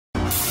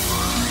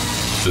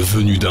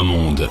Venu d'un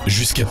monde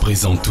jusqu'à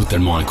présent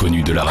totalement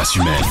inconnu de la race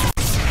humaine.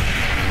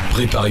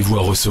 Préparez-vous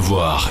à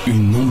recevoir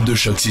une onde de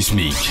choc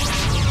sismique.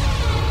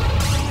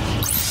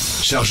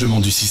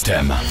 Chargement du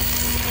système.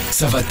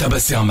 Ça va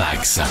tabasser un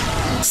max.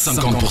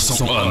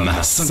 50% homme,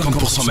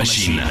 50%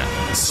 machine,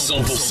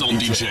 100%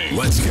 DJ.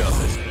 Let's go.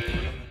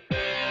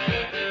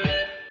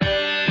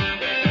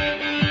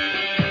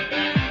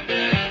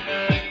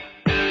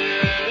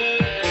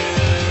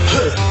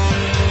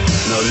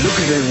 Look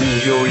at them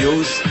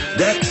yo-yos,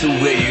 that's the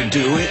way you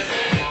do it.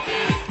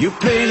 You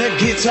play the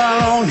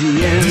guitar on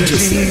the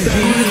MTV.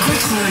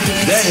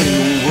 That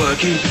ain't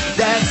working,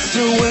 that's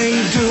the way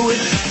you do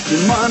it.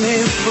 Your money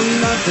for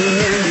nothing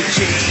and your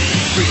chicks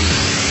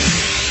free.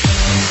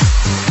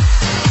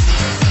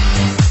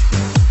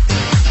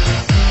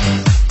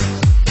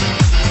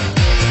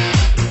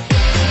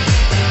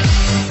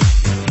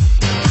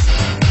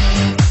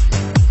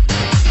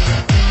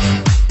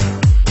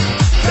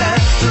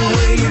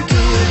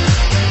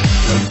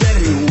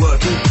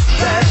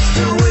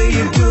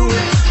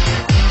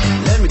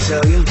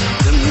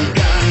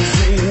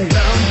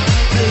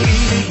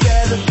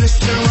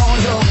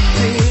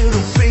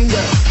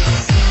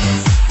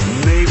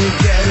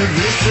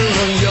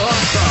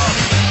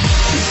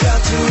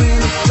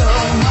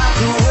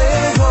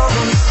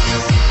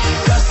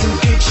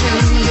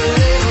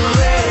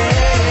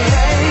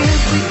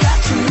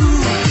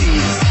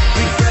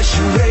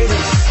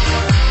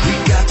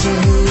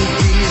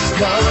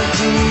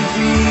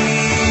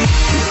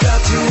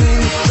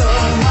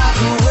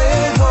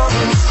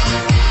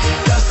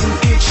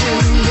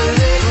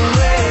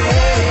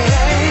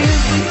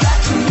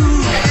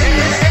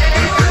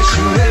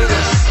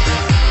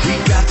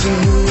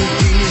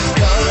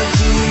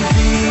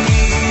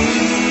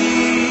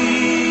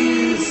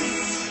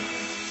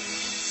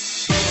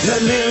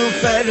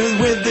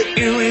 With the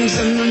earrings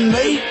and the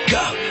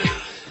makeup,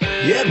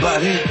 yeah,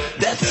 buddy,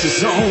 that's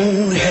his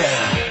own hair.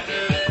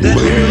 That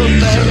little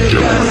faggot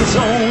got his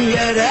own,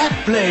 yeah, that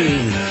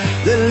plane.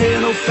 The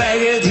little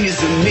faggot, he's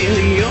a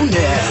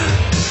millionaire.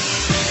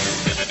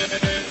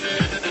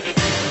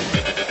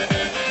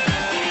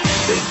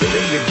 They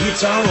play the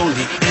guitar on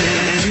the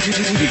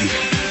MTV.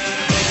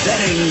 That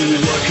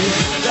ain't working,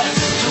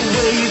 that's the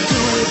way you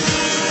do it.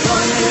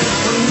 Money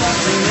for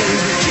nothing and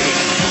the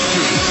chicks for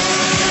free.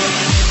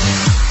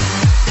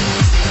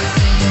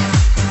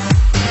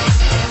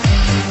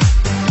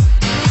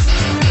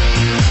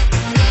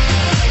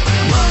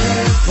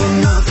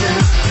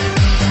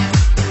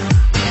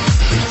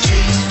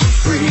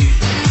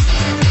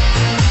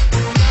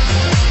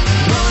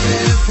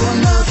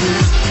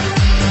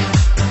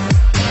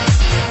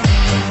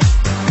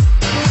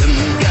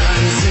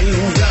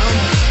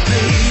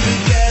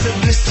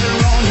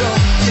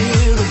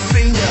 Little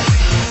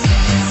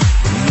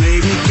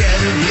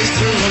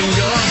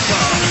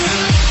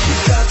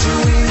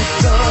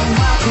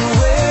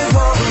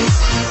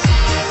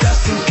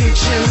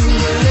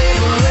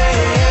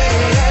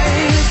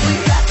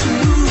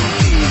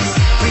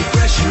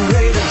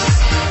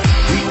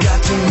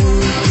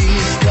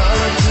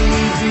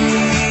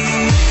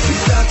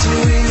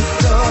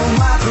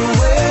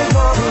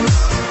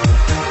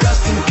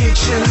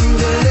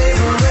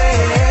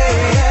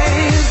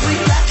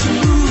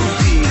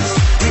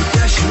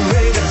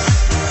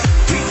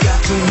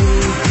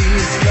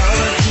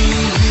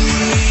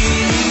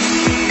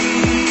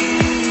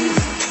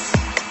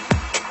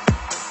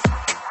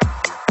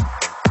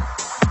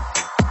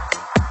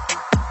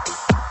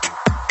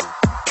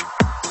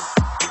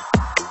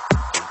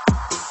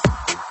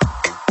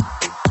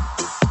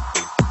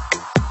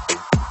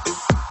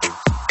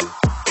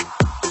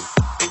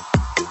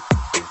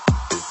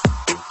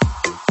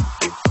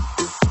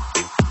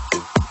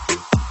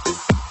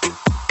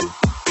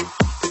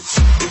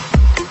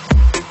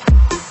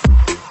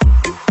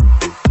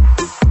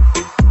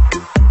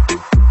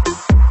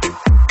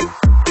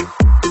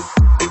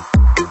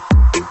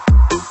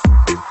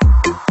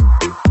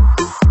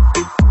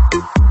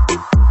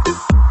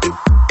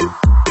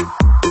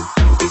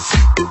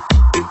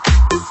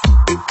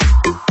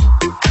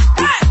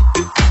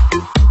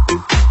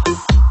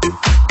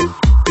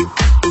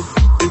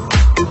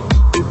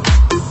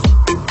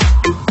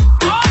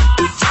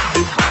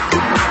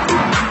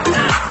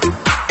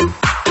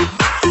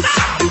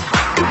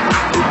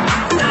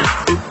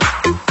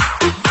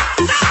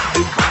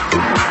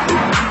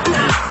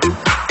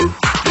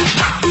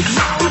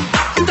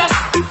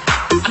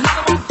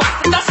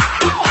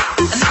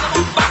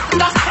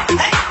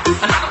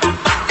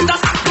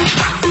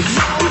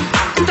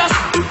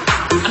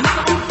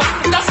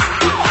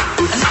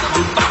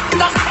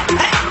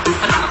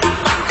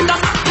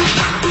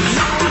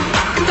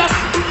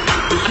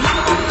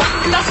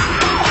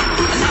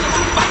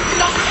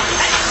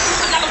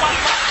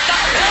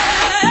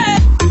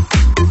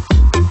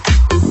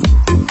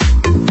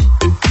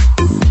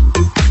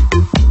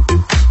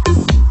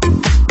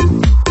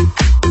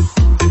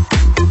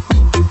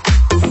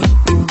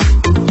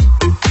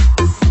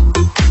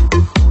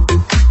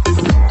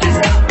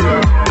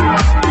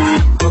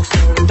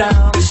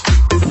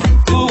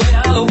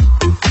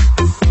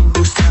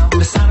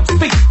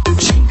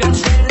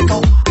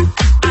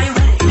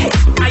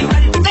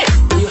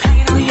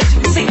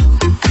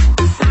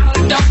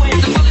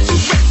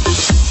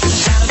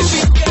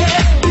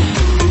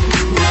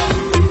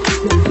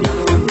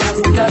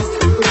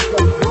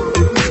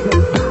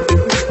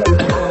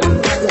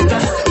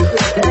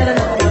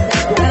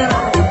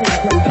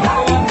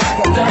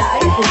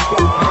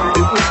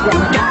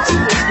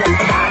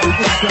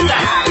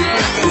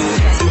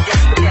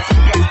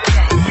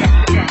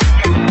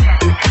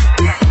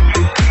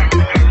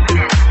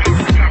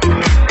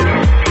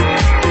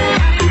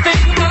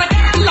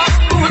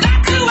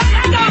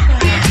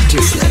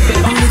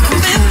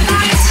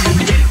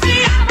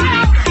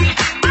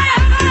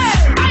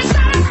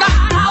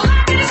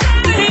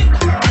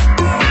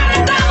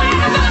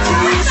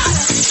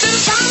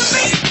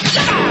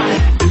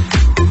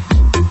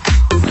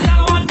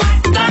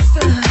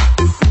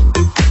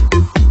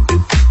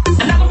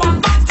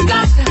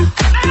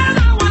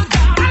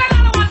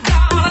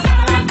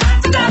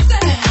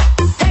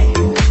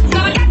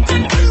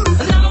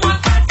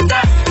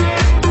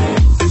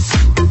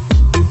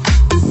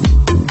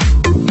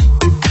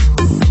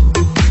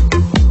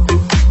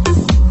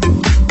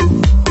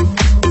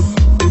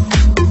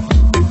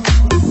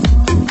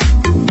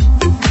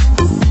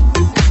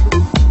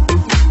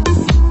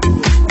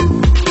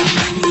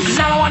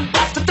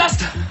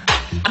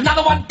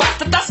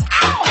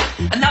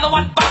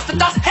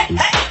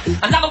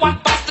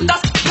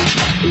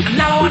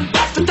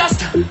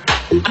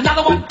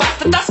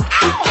the dust.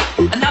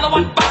 Ow! Another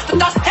one bites the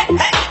dust. Hey,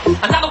 hey!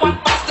 Another one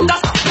bites the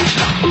dust.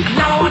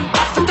 Another one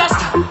bites the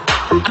dust.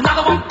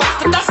 Another one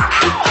bites the dust.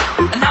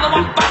 Ow! Another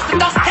one bites the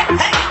dust. Hey,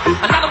 hey!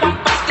 Another one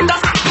bites the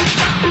dust.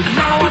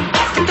 Another one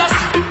bites the dust.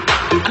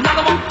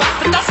 Another one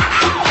bites the dust.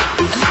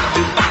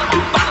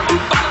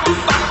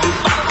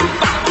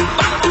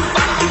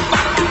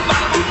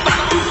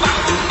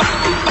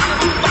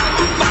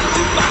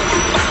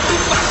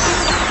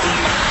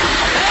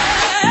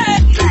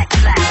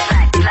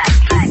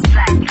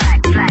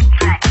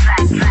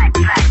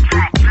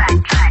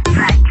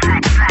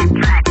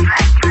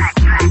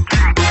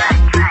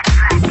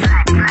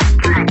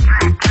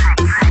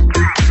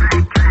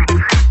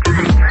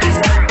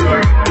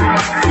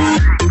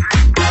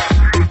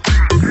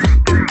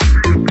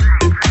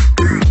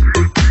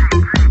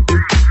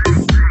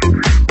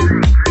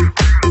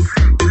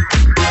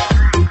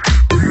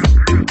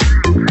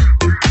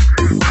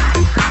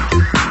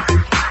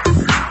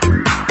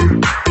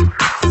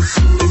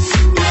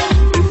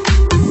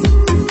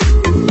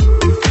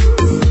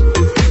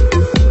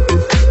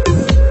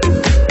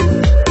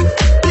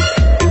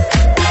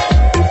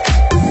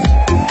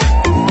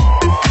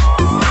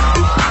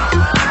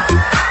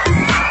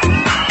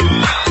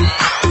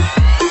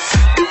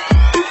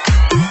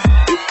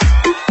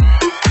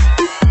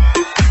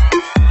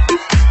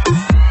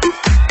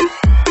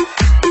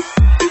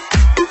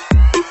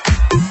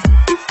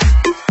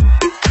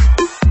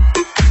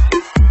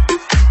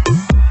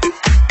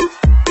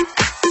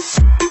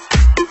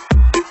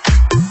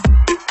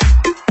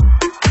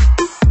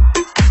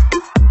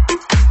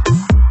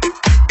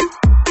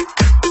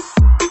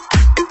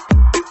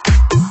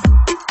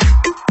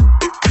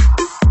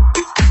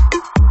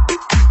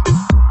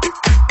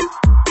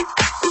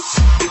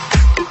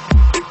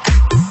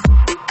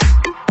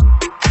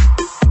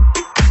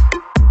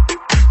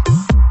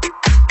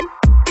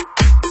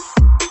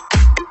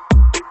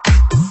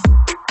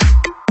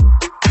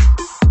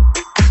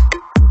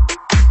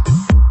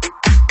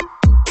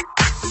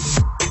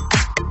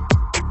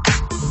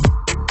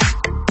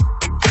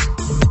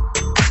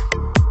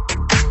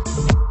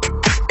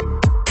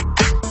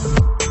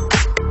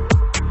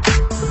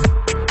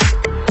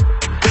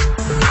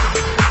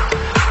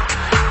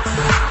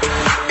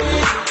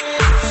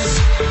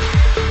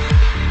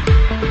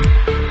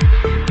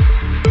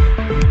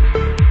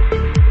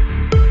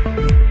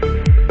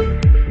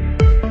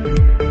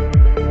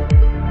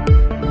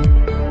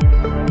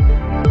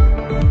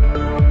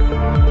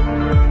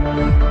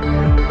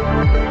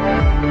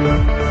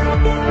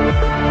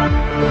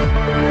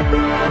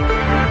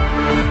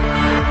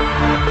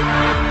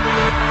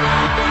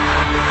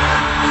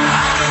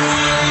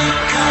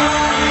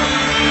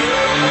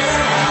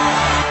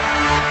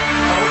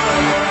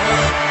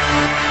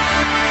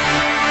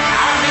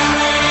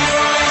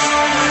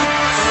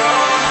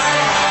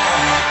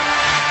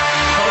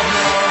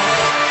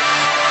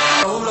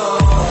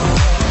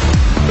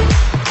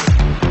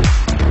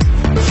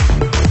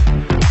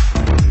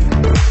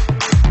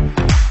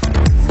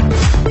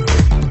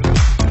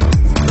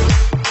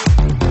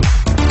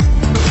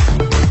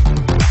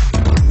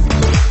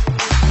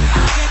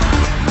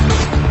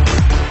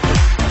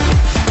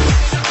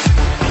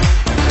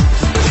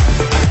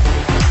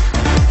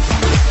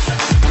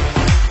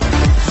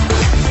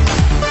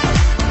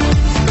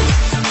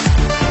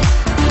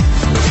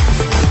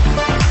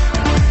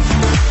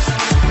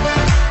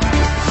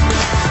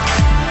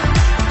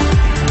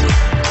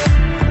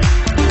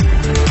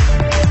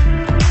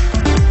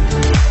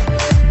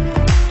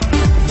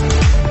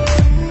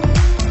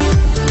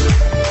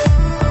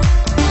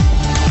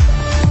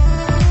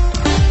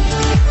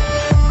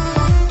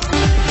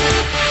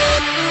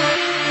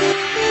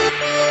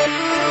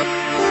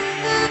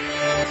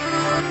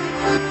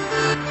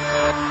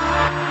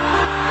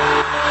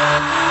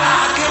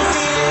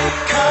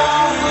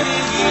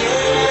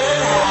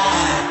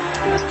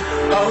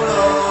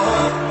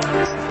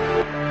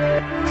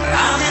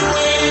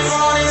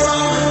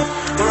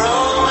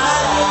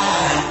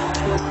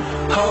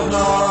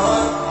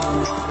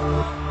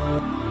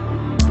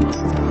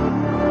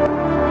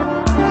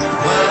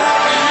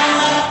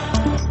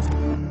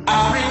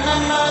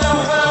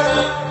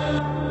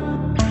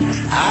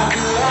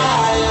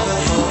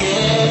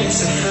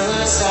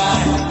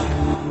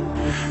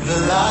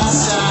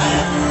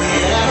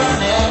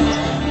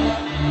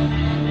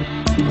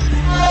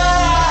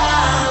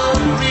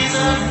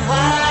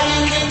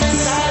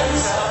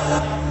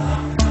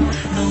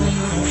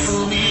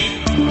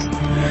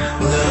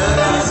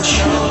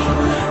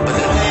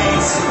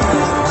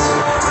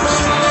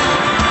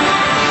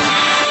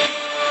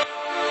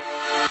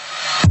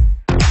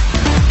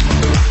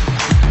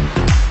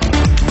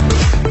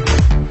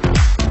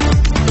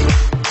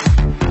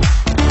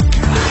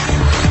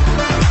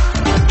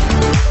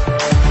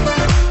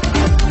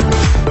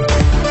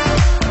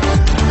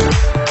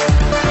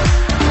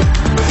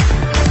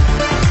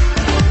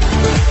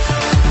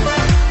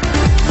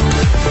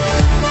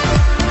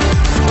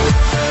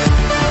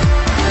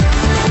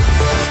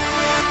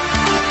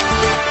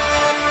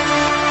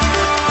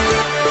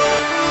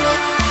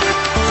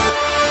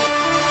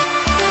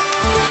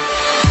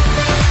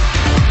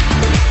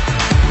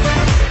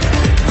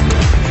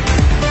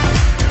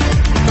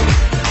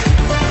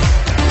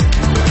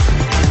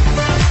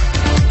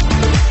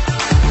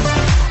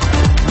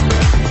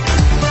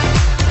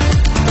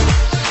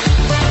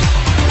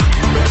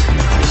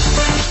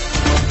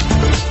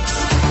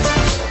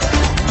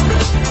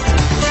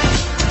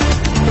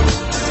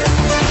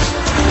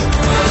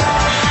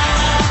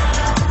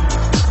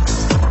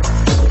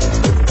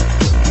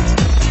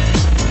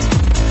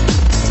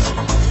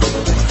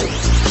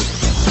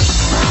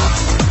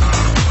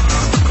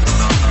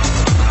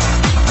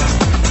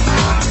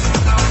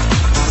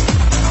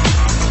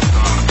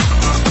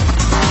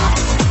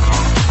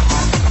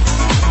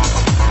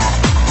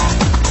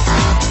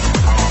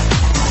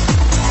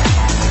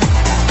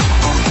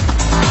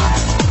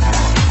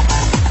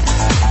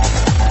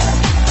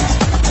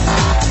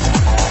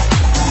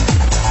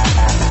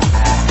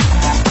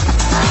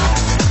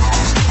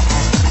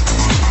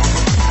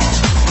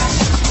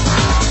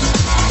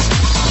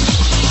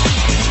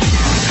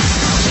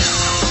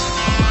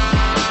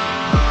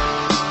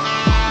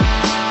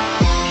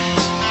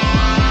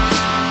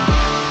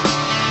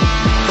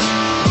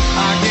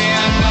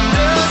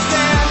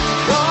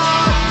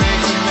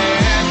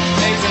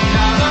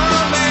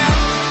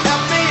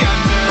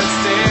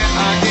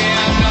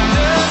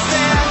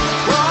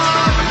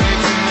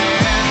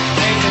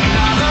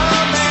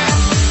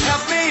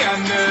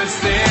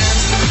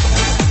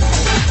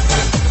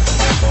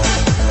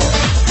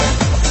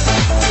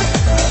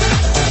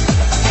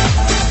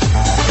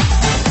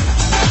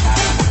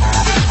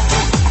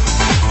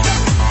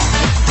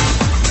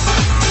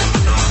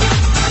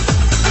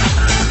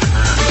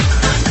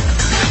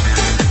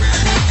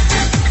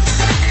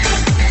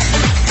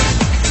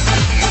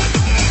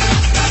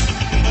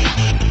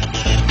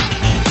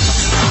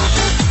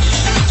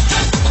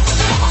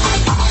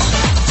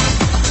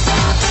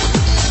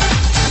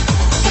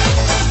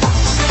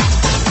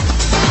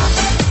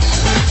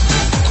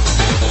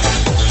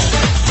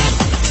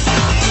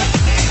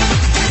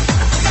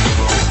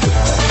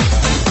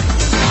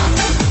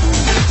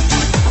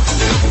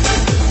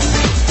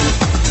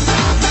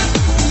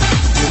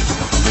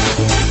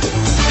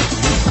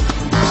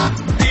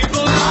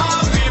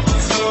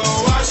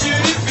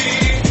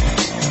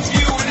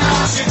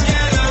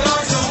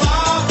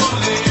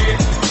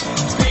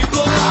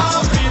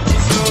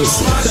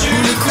 Le contrôle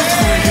des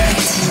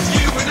platines.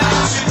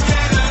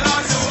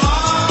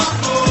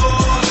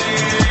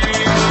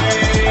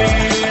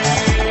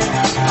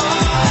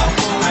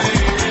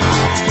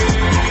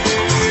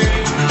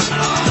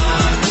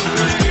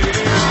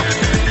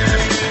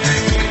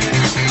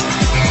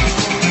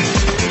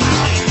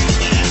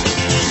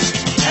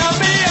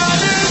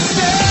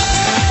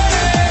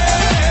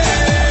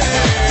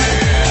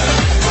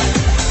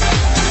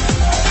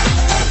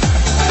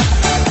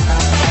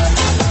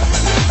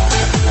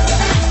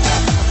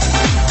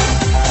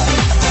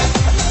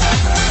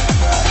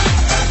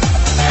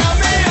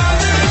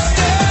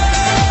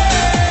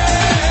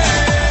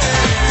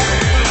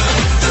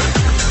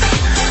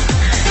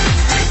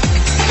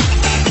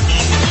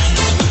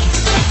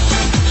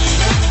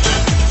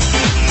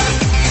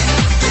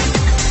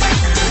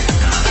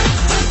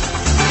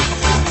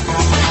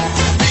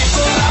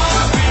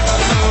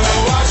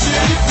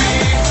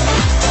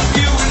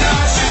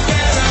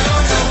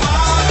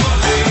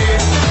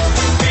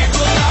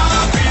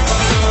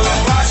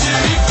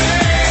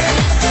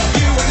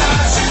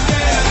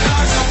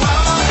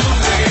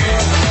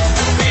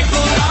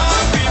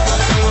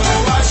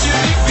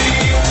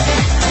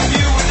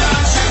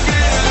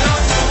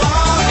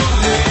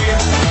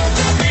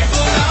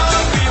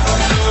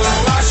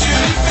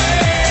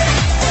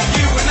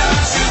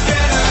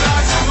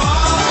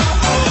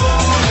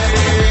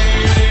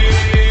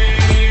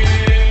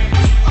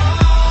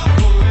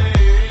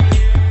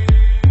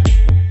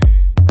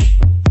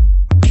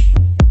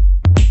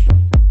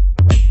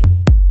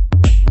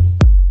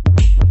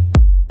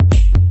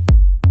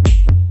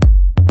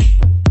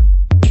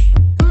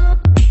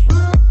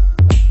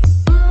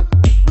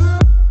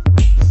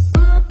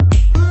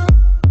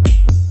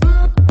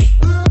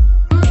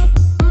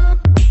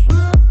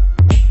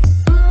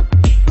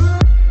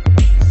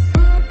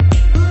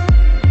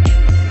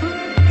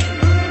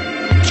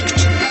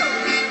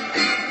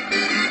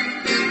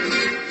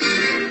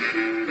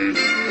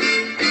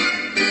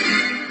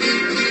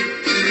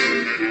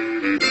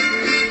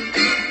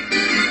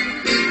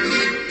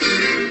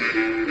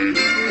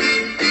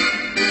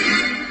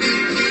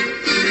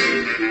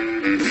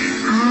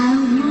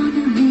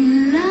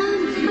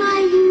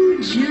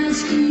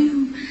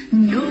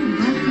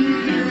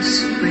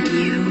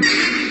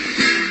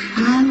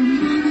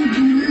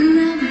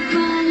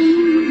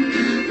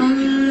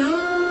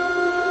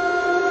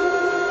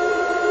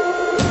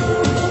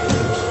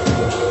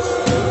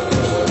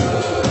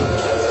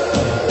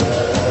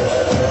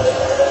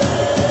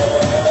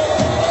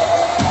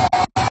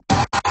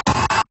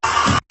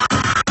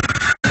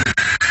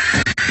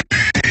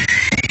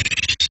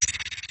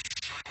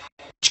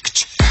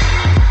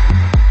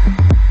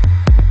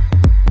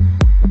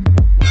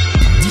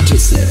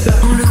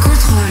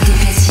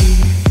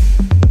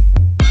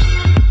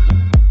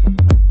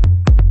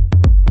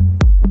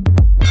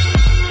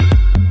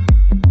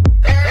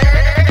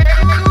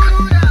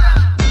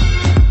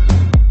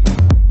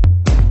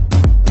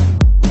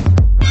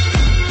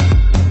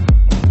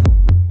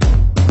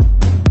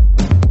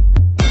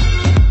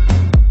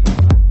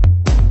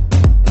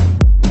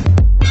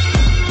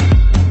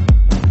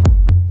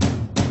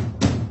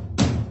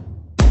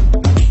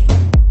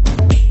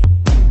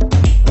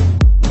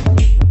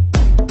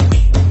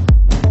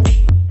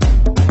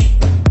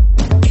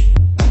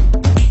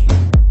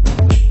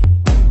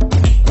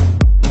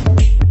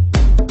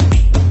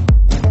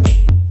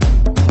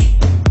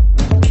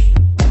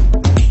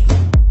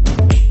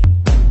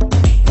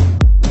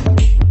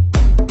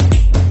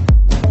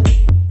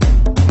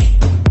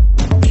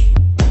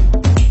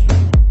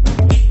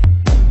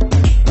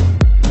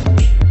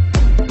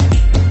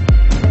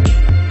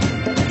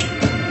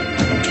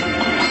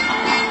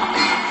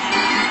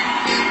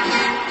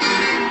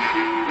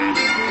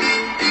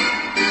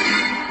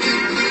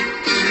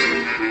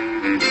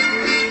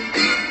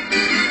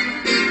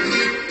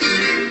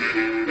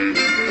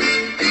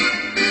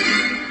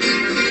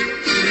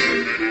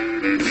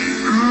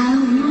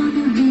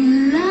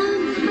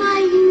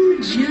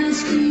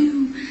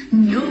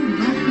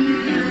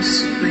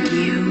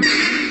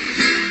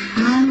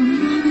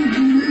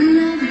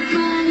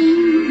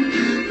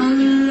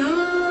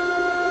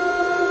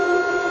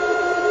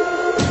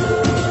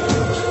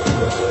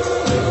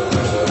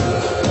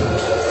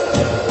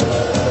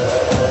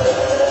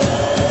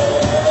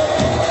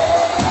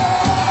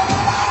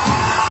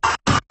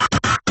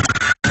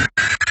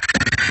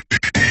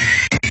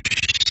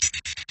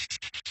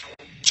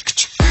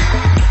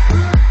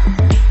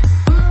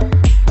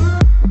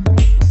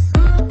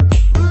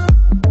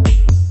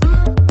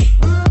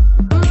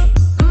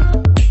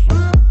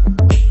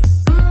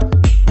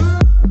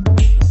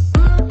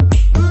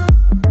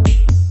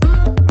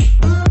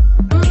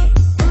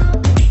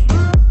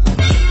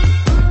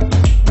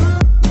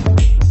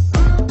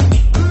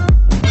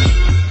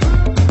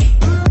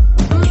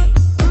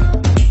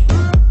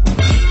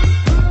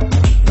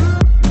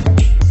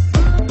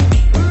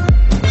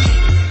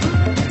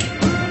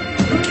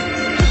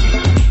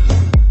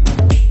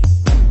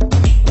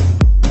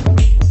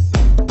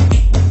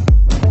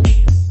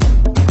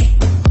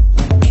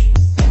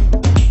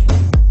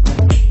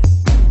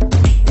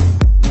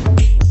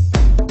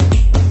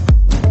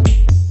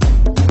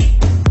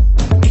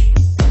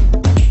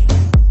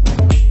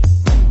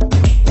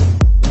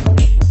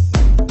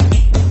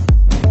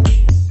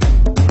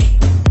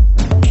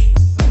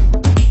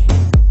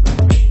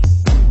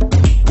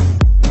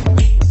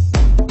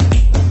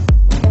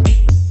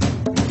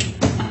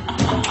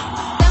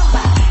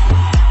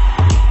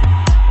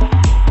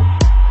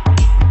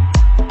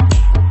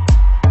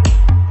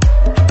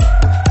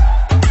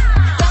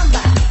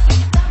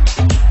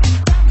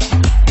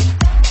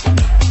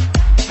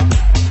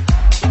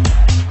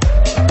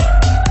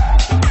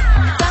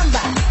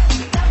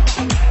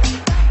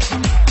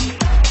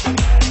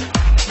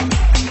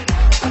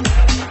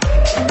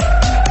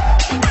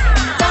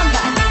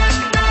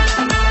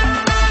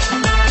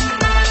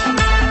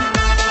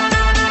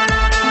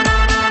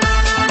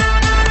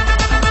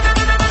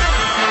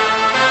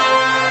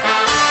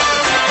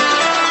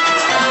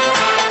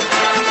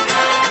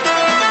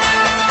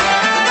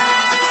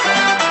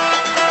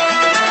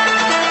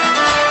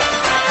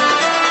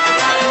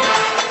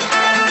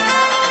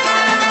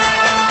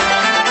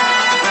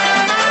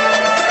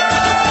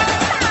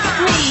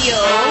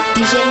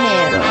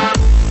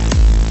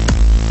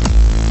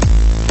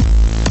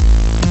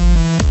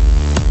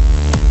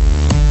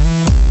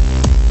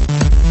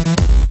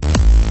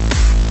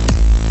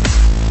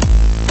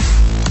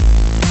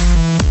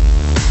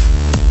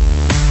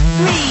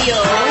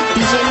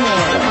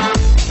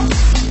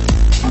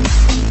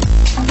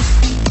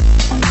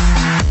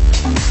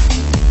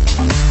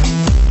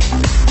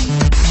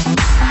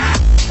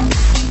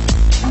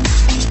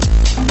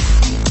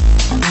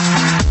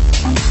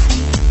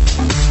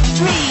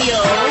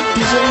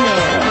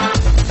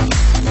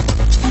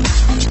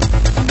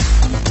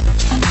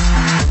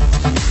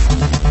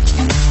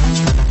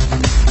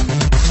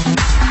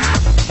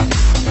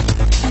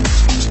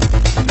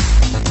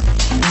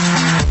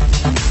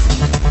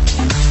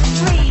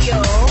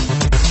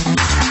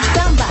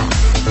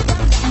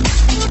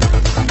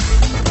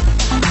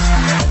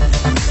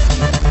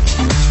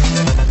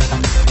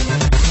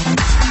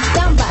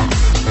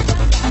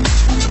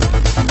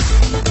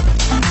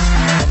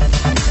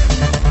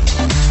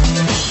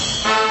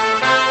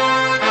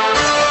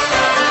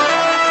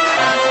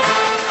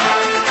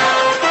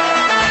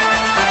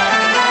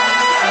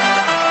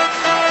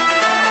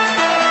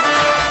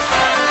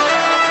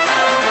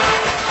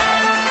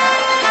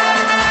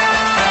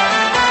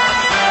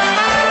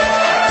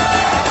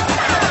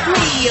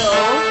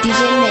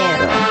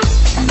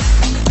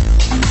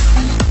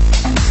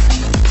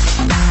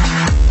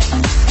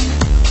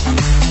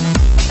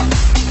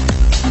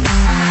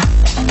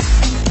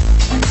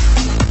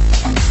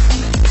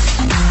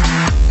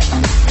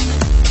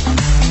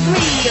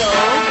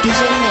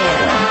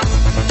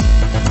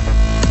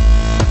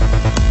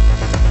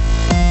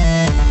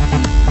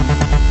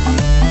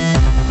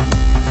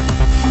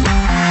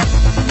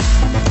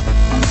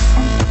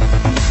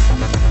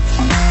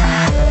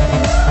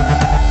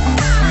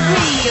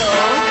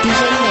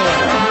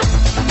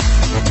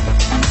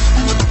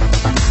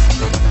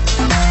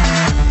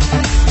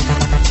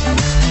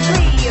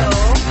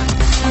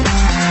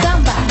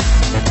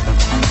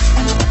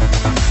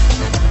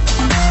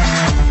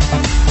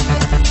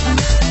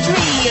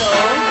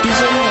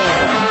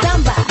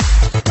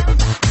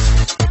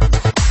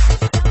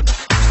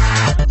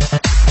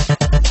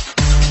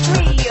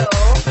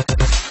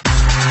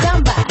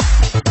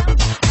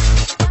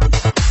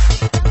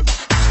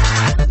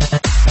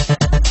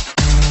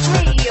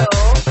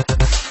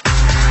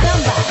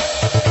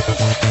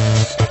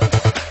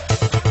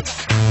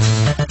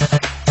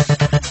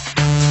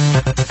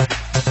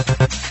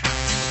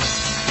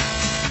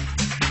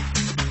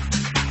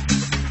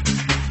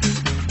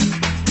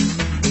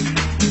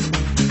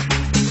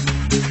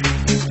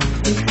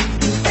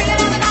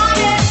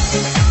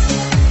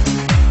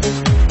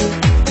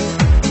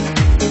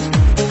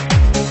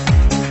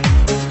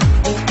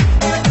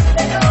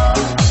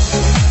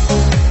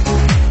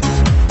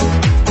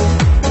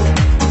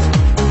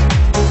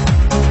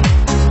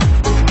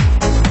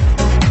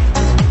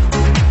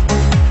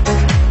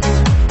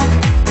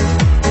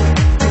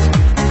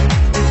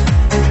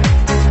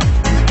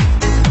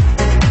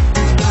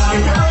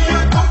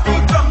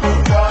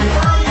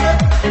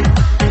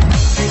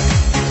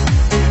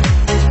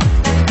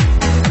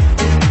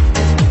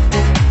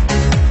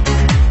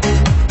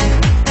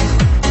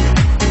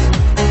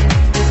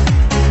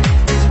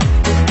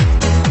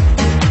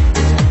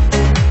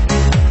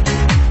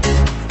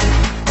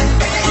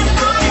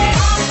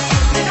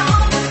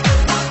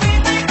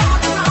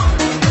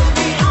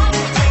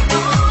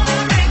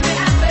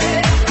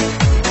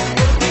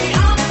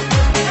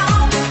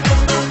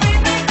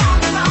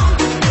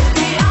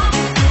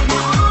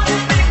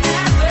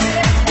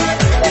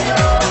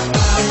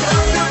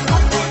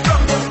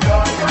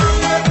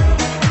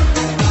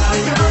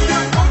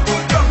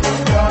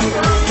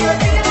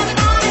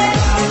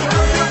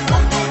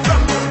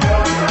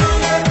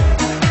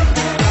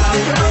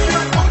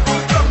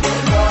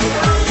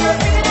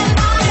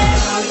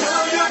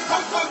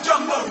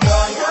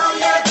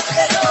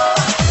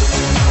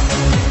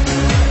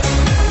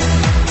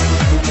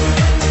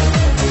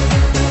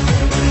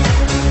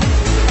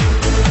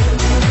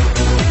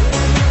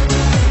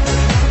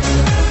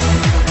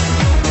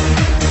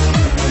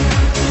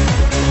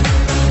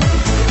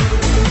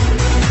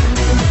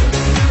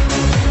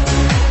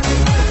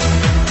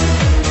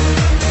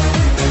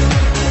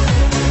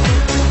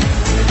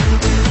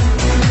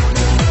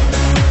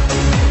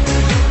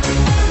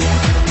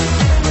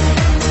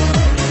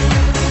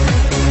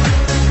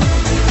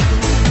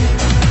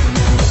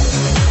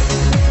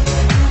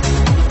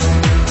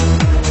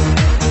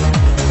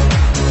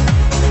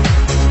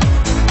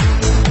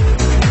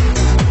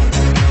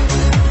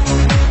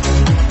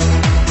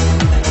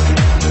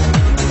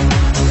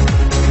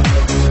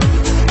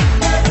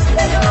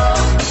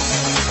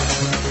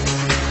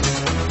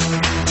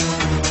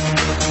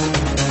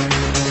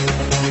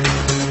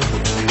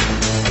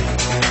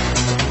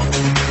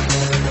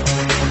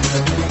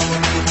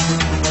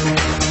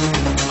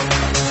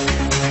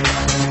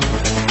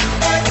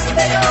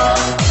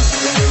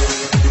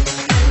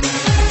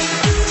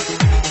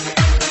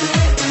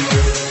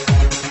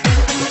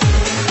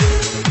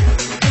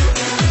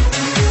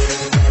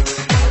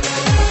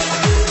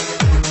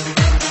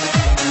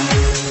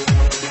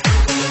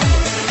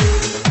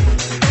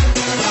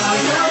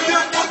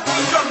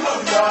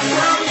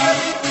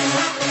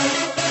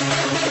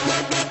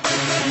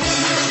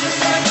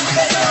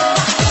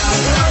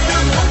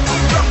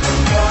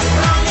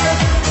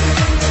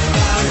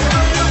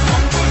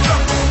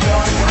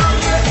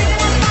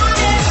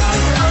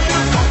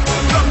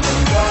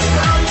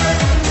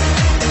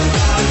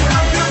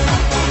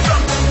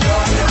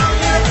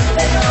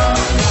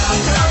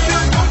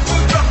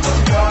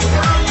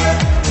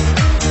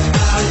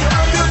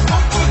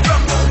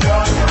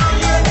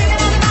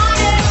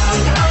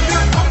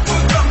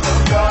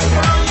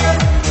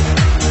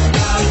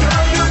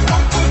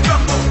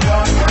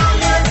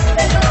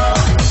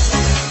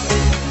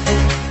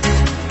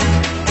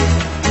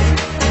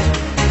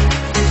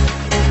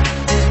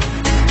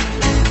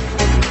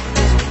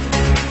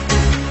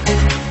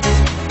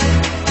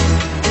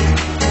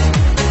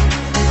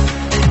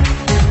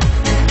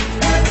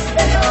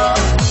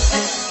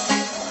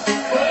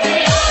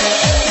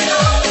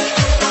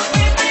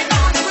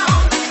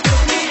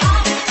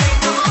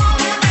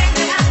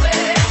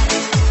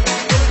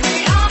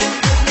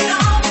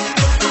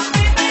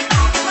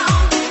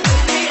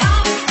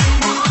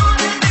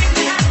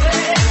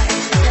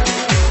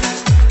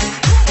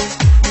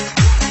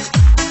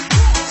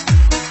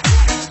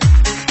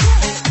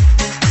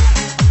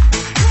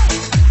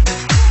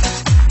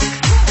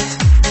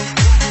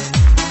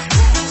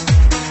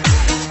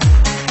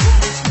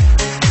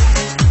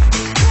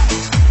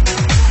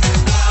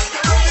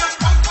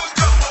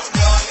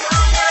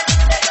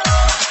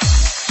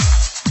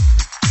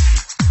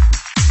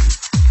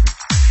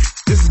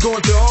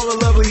 going to all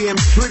the lovely and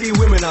pretty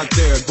women out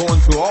there,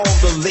 going to all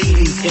the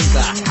ladies in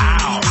the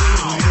house.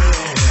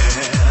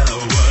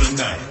 What a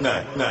night.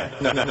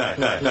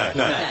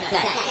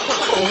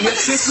 Oh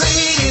yes, it's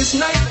ladies'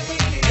 night,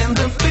 and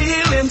the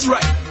feeling's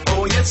right.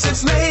 Oh yes,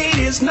 it's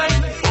ladies' night.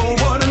 Oh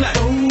what a night.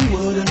 Oh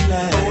what a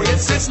night. Oh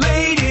yes, it's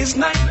ladies'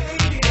 night,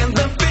 and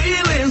the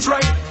feeling's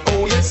right.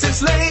 Oh yes,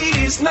 it's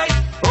ladies' night.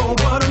 Oh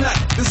what a night.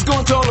 This is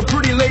going to all the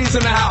pretty ladies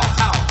in the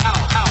house.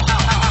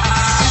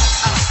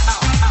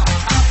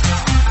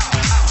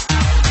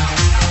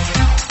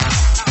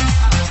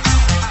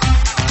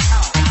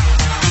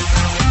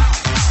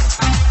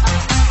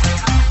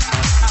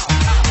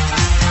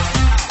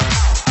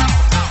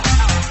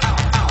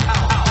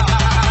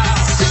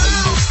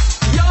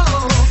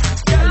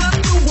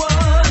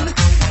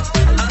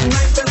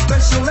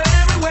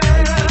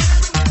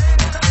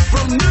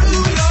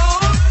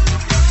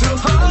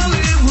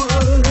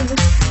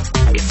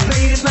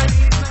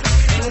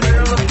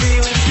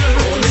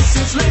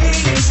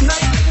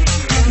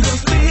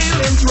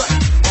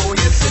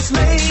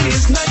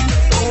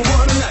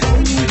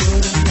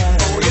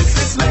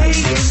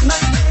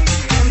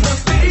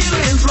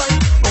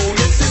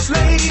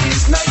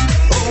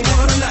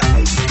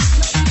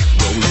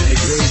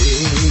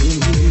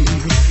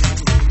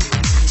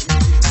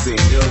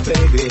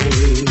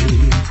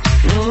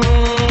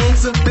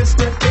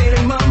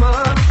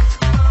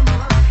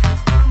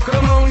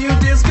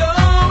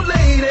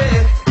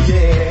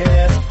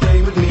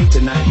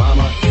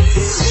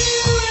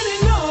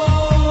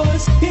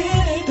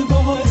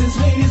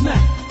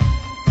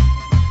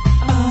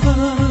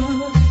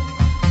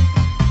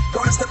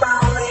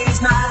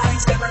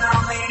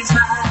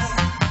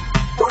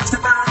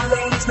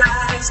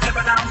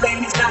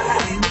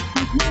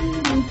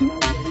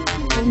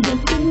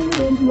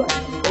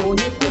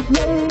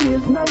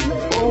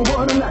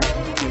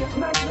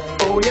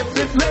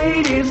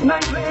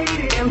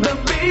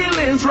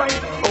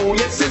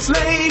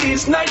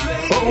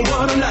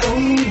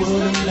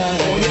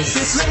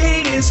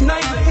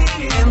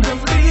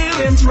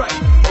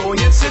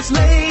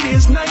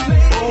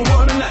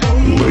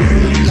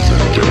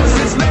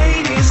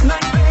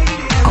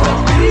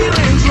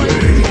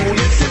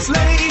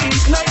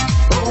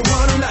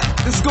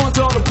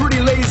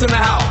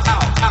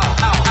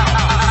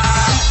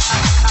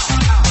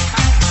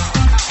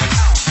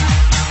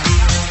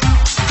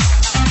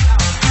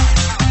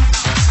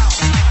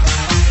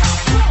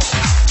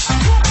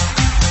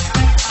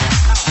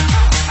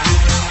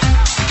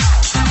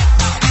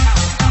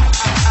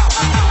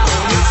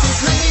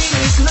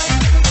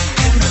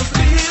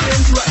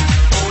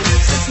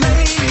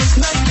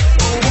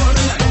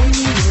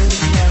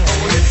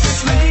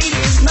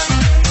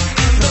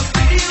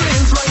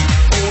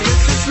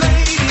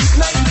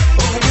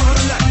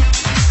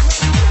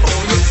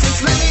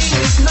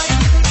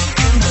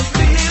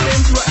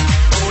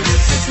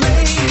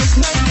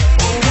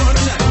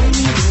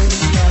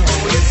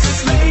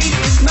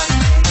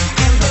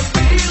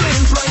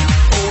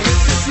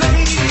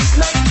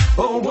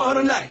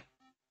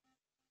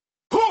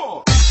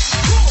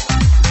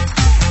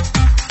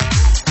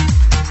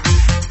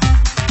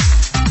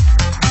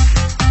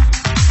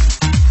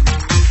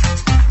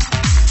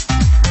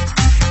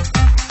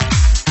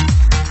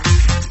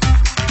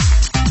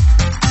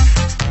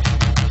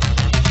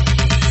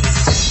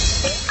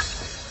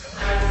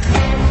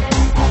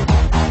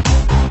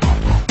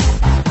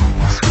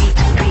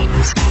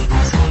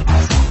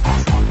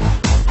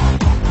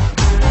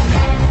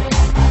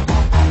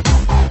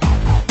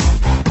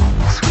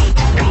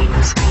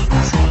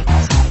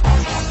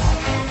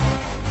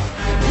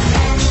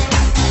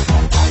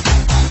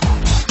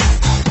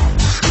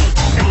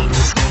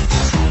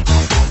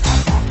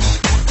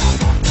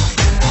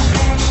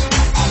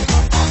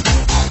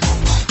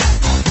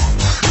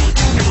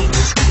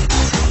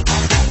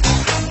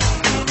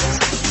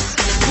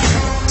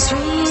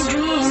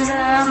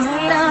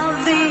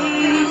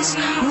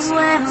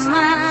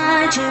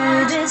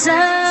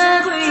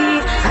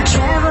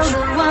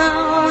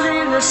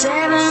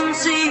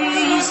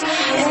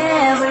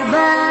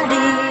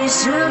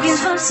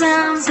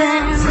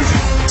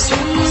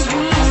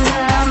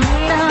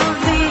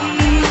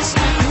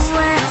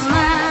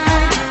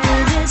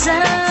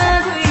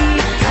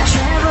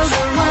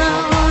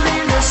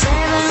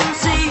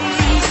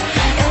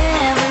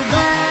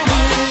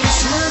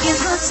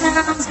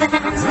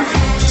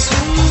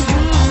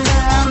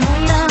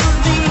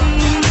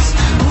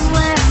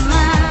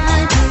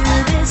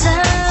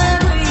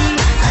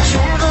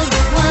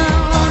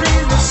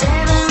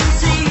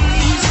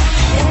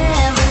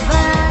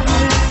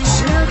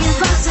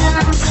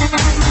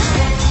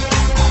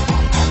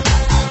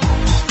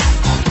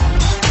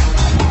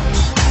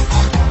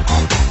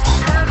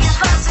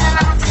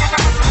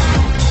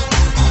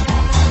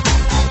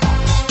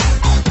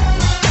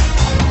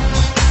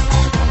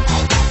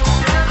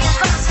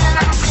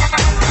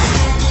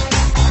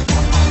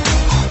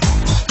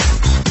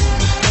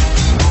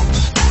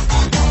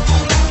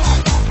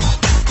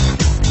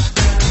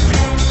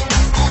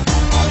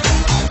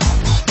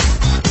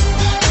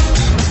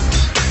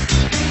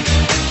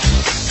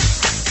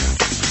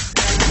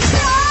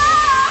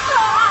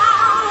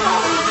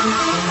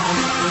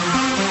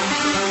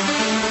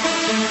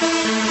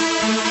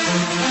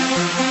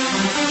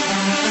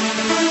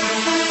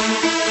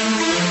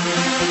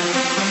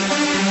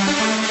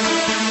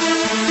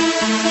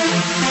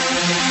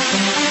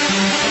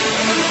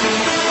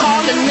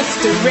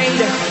 Mr.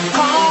 Raider,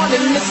 call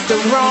him Mr.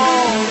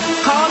 Wrong,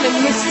 call him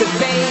Mr.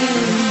 Vain.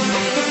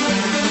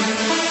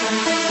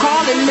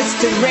 Call him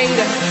Mr.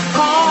 Raider,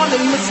 call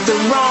him Mr.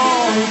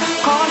 Wrong,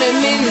 call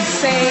him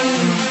insane.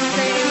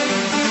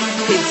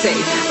 He'd say,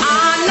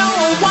 I know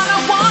what I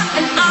want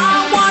and I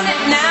want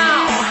it now.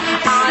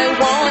 I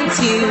want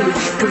you,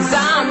 'cause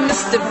I'm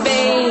Mr.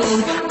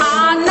 Vain.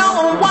 I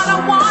know what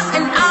I want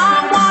and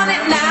I want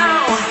it now.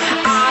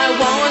 I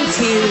want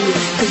you,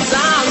 'cause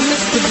I'm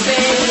Mr.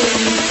 Vain.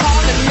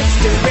 Call him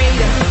Mr.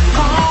 Raider,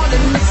 call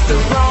him Mr.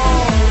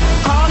 Wrong,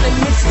 call him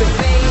Mr.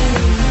 Vain.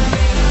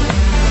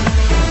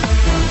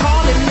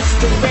 Call him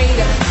Mr.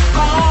 Raider,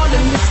 call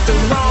him Mr.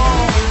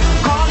 Wrong,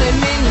 call him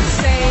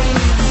insane.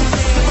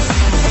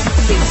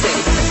 He'd say,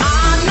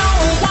 I know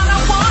what I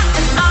want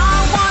and I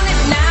want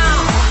it now.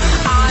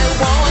 I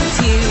want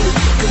you,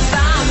 'cause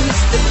I'm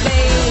Mr.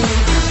 Vain.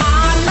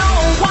 I know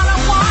what I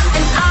want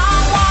and I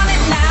want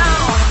it now.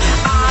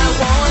 I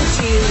want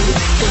you,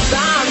 'cause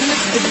I'm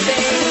Mr.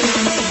 Vain.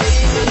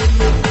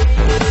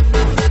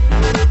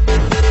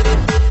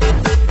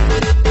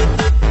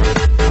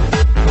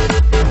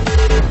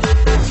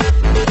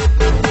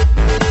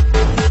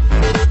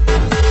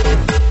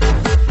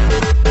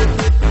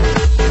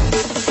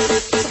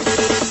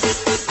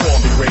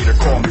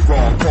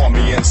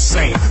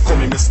 Insane. Call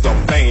me Mr.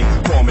 Vain,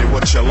 call me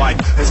what you like,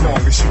 as long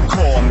as you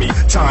call me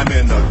time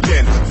and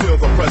again. Feel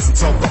the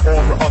presence of the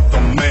aura of the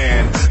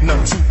man,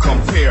 none to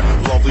compare.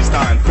 Lovely's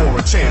dying for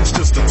a chance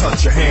just to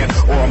touch your hand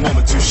or a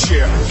moment to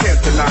share.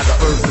 Can't deny the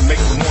urge to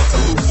make them want to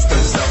lose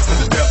themselves to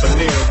the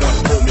debonair. One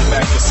hold me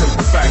back, the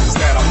simple fact is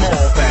that I'm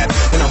all that,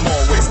 and I'm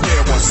always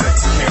there. One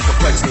sex can't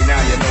perplex me,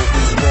 now you know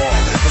who's wrong.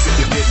 As if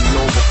you didn't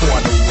know before,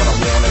 I knew what I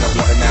want and I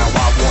want it now.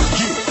 I want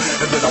you,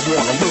 and then I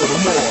want a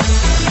little more.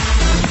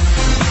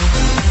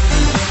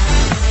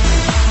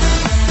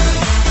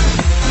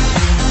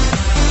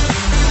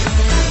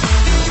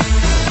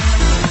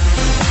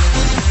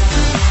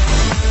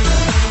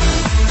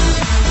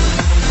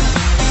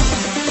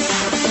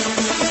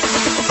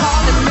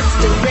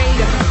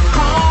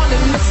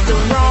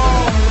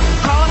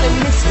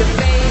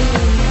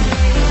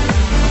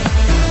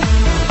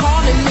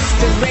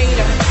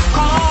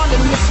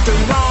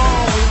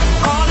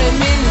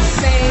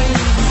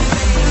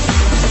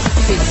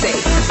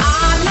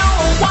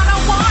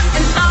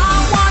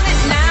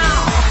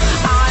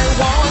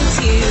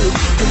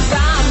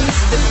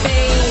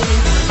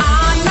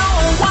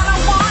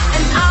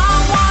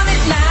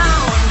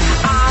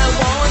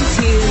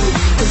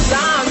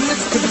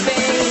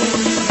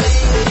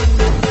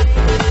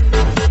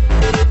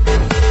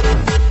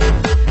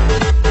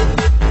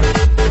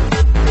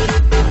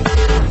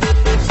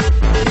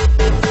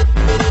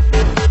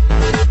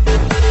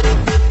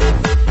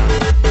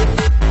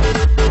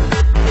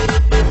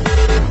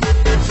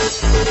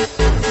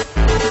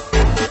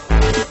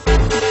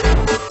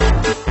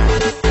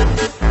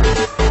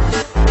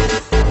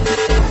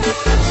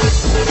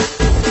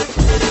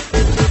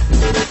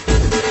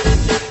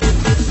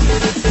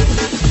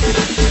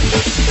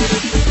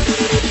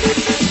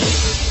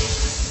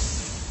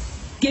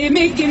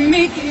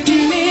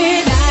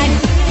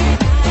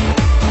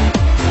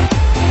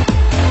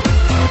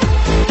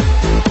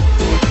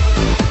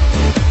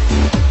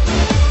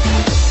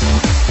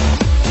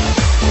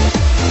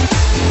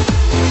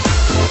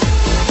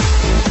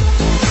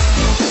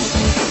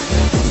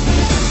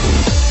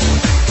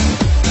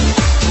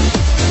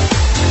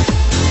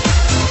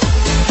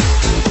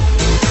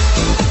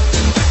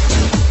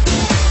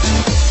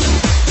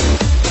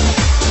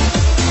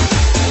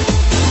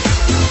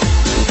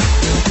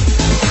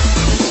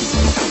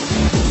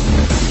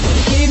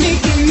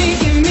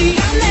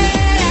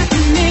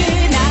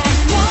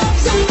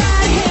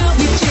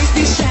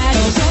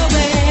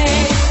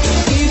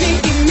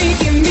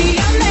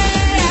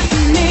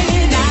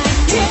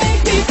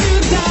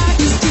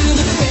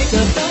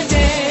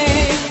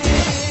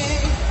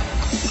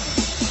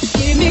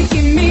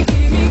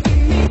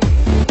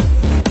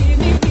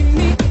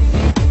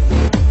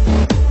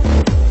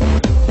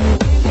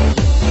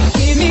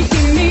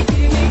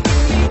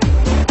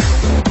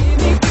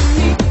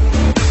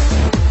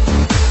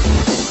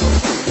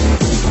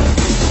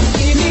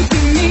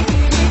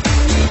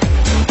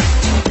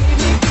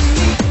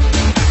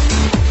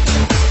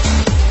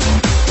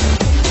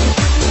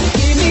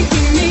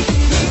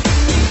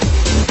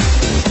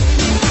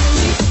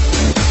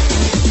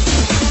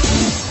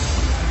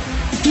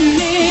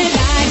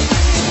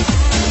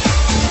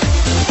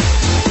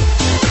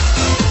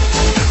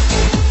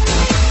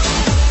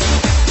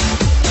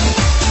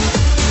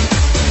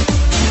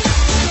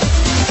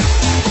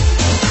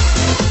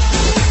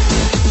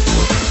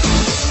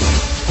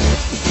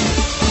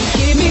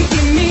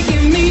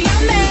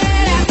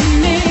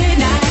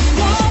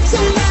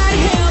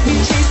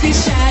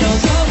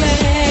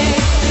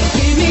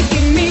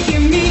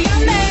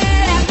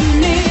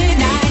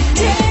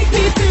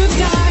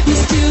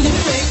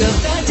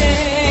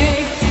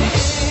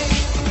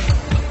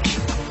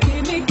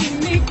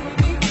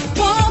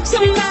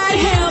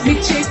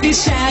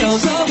 these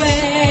shadows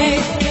away.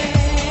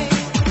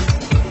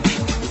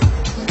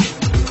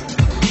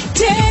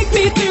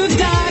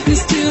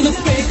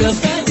 break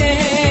of the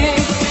day.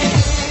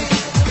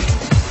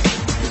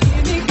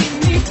 Give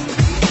me,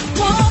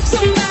 won't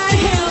somebody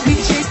help me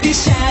chase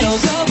these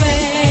shadows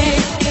away?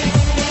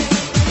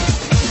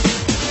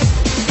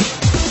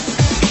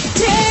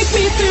 Take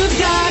me through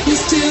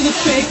darkness to the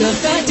break of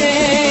the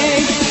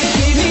day.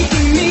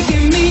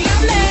 Give me a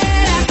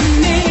man after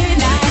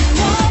midnight.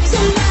 Won't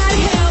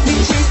somebody help me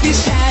chase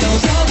these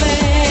shadows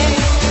away?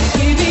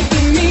 Give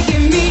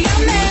me a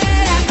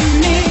man after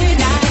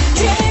midnight.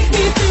 Take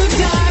me through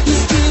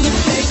darkness to the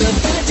break of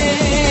the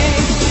day.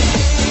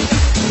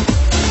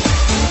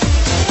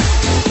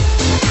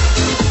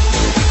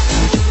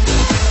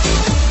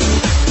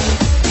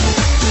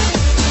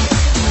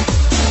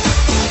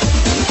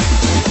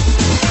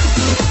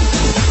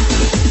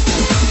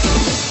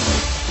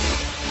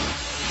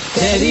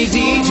 Steady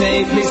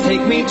DJ, please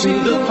take me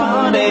to the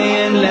party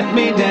and let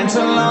me dance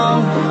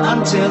along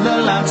until the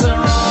lights are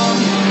on.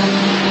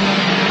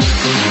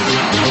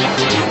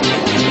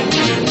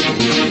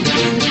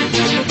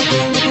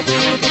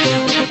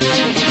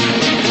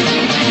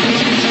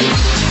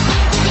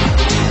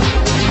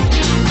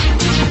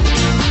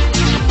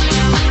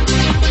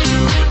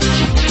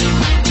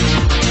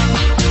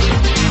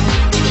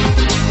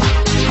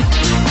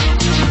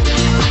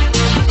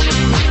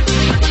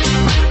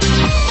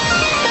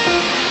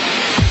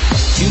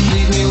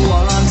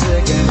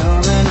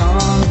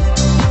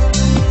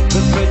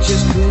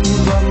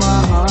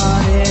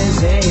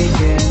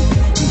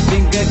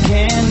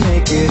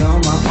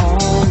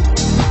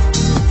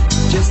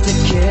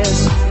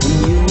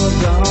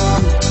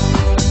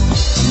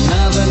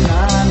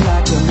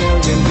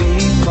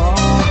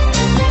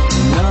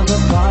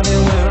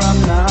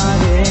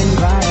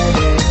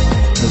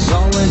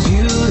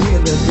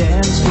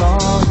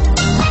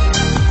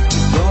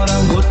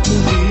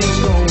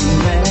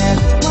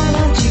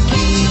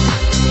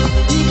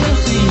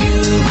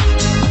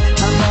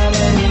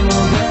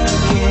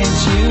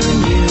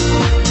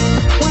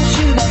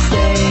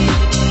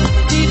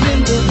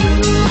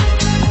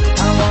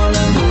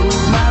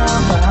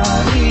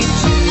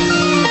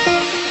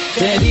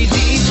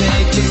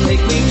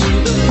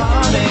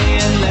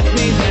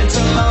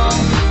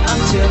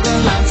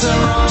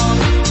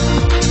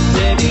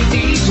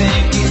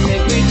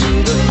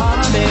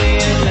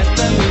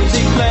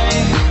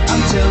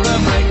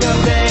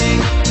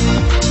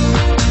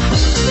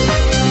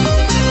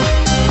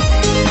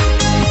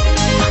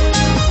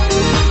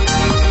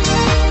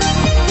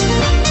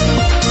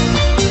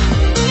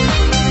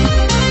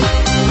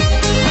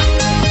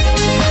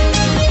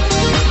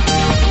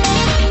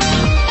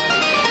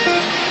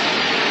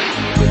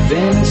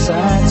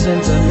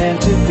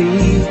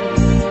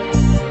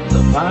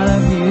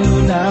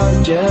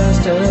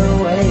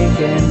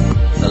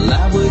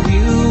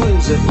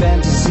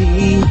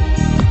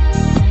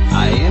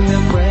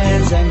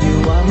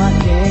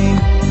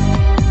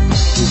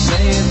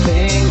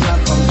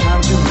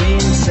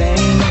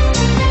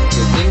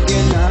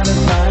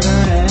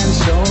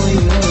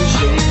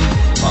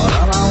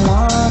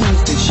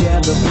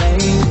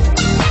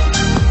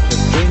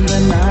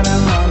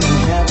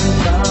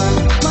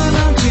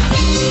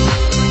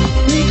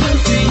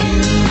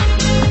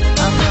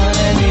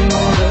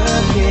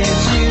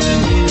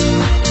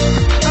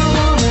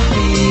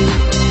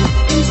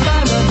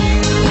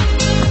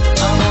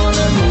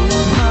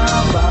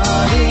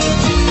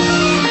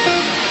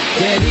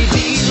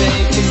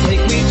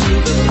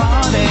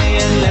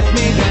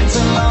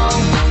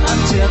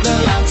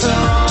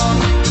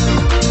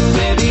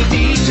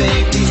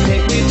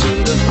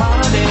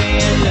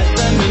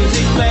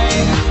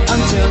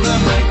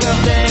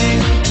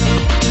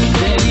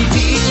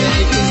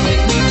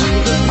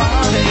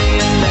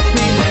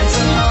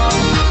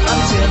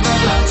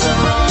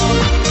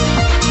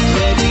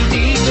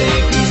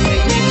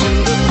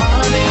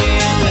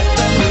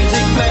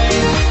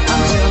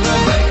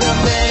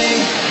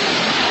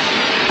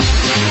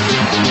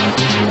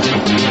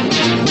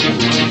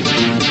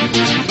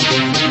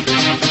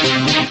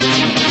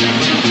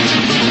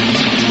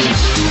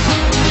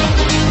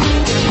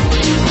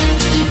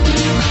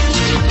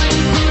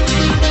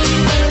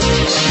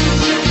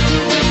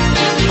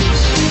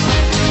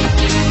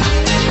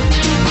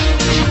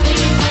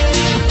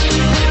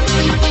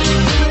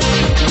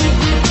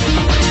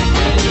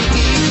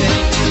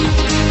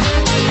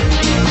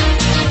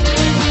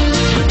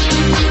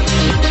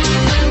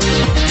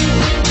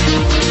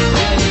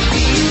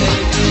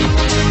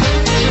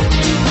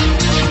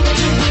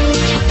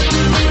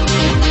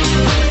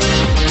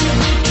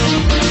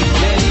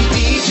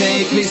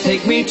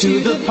 To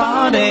the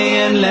party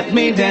and let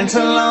me dance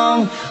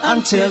along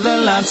until the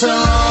lights are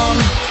on.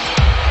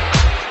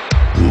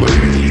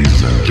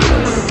 Ladies and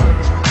gentlemen,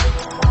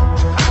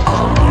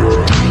 I'm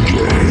your DJ.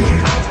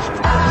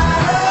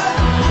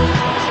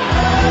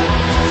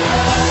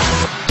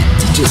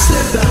 DJ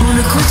Seb. On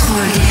le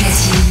contrôle des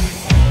platines.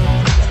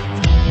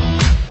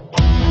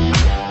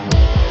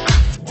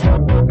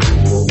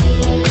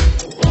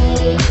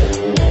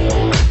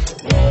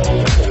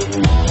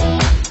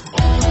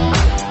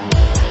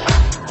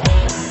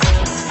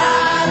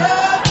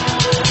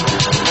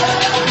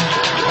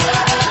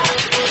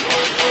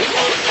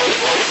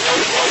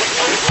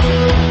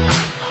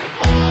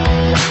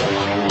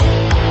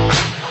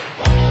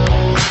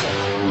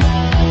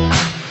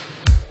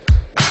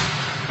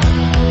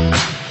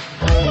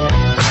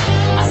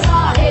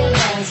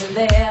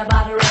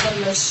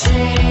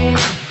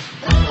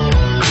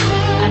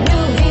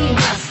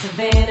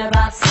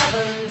 about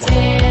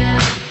 17.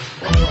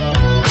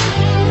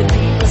 The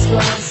beat was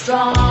growing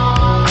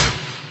strong.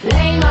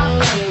 Play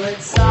my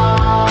favorite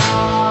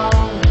song,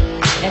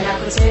 and I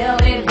could tell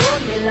it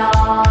would be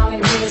long.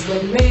 And here's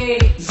with me,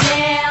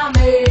 yeah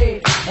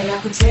me. And I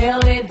could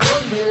tell it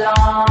would be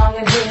long.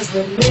 And here's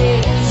with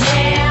me,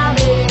 yeah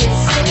me.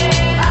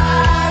 Sing,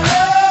 I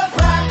love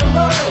rock and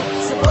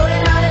roll. So put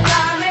it on a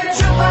dime in a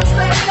jukebox,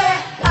 baby.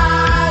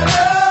 I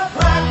love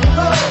rock and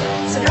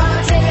roll. So come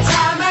and take a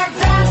time and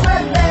dance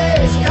with me.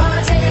 So come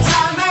and take a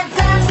time and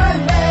dance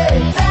with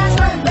me. Dance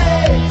with me,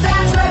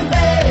 dance with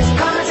me. So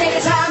come and take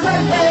a time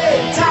with me.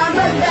 Time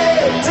with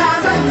me,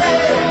 time with me,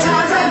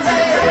 time with me.